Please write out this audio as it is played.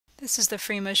This is the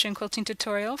free motion quilting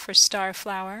tutorial for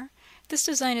Starflower. This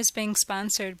design is being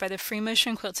sponsored by the Free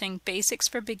Motion Quilting Basics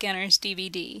for Beginners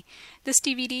DVD. This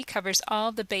DVD covers all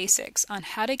of the basics on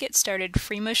how to get started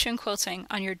free motion quilting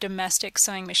on your domestic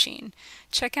sewing machine.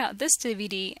 Check out this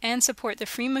DVD and support the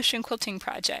Free Motion Quilting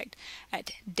project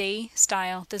at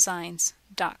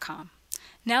daystyledesigns.com.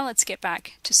 Now let's get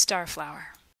back to Starflower.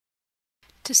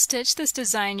 To stitch this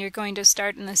design, you're going to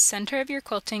start in the center of your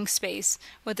quilting space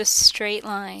with a straight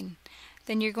line.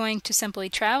 Then you're going to simply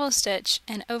travel stitch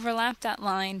and overlap that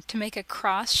line to make a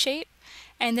cross shape,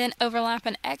 and then overlap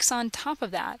an X on top of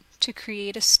that to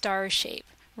create a star shape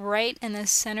right in the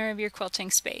center of your quilting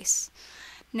space.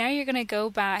 Now you're going to go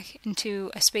back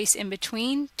into a space in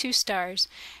between two stars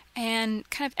and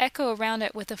kind of echo around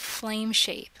it with a flame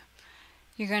shape.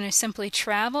 You're going to simply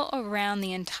travel around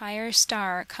the entire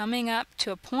star, coming up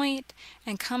to a point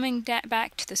and coming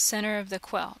back to the center of the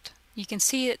quilt. You can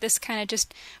see that this kind of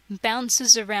just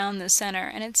bounces around the center,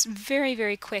 and it's very,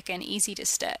 very quick and easy to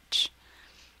stitch.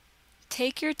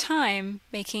 Take your time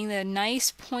making the nice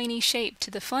pointy shape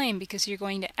to the flame because you're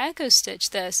going to echo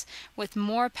stitch this with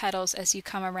more petals as you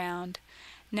come around.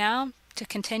 Now, to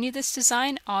continue this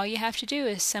design, all you have to do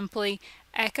is simply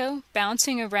echo,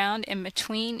 bouncing around in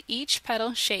between each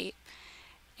petal shape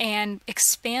and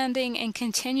expanding and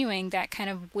continuing that kind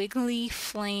of wiggly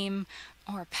flame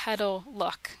or petal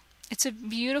look. It's a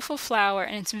beautiful flower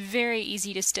and it's very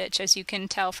easy to stitch, as you can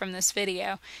tell from this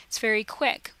video. It's very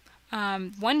quick.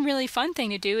 One really fun thing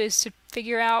to do is to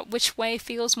figure out which way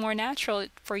feels more natural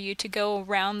for you to go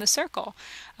around the circle,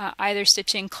 either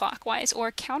stitching clockwise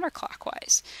or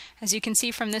counterclockwise. As you can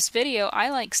see from this video, I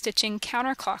like stitching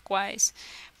counterclockwise,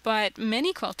 but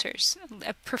many quilters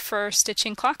prefer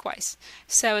stitching clockwise.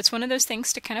 So it's one of those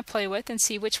things to kind of play with and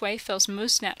see which way feels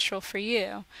most natural for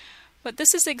you. But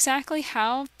this is exactly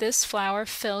how this flower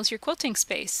fills your quilting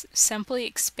space, simply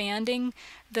expanding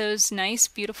those nice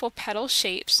beautiful petal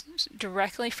shapes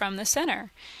directly from the center.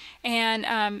 And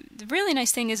the really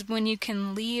nice thing is when you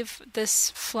can leave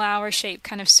this flower shape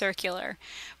kind of circular.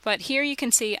 But here you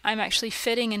can see I'm actually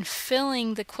fitting and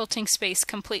filling the quilting space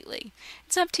completely.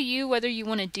 It's up to you whether you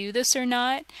want to do this or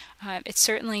not. It's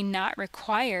certainly not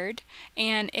required.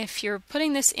 And if you're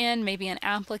putting this in maybe an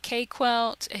applique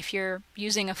quilt, if you're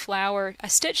using a flower, a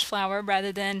stitched flower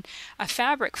rather than a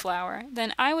fabric flower,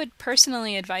 then I would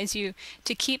personally advise you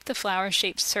to keep the flower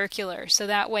shape circular so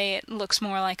that way it looks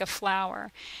more like a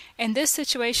flower. In this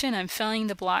situation, I'm filling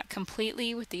the block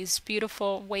completely with these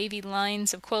beautiful wavy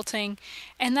lines of quilting,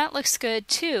 and that looks good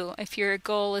too if your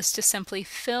goal is to simply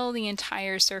fill the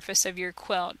entire surface of your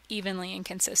quilt evenly and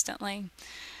consistently.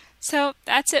 So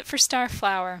that's it for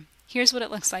Starflower. Here's what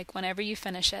it looks like whenever you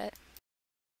finish it.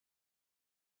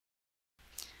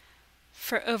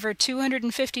 For over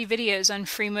 250 videos on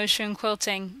free motion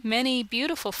quilting, many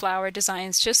beautiful flower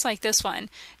designs just like this one,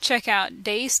 check out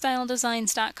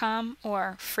daystyledesigns.com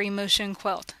or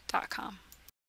freemotionquilt.com.